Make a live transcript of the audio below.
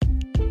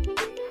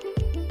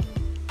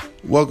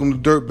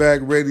Welcome to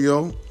Dirtbag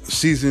Radio,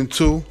 Season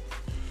 2,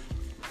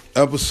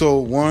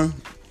 Episode 1.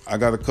 I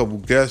got a couple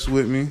guests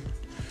with me.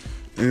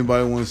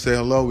 Anybody want to say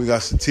hello? We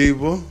got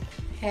Sativa.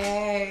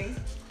 Hey.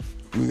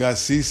 We got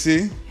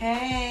Cece.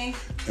 Hey.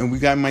 And we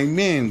got my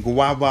man,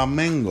 Guava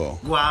Mango.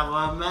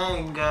 Guava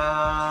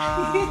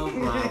Mango.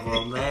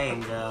 Guava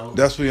Mango.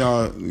 That's for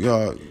y'all,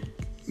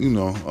 you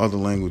know, other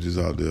languages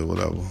out there,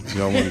 whatever.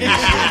 Y'all want to get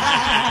shit.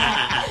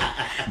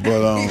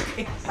 But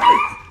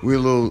we're a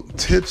little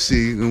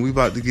tipsy and we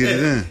about to get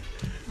it in.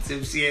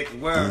 Tipsy at the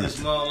world. It's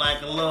more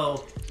like a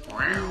little.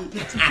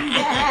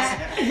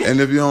 And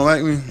if you don't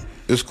like me,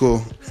 it's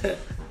cool.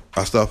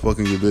 I stop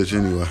fucking your bitch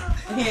anyway.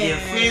 You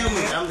feel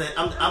me? I'm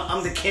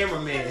the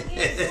cameraman.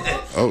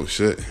 Oh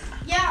shit.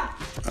 Yeah.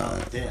 All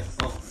right. Damn.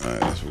 Oh. All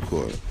right, let's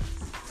record.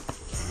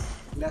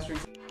 That's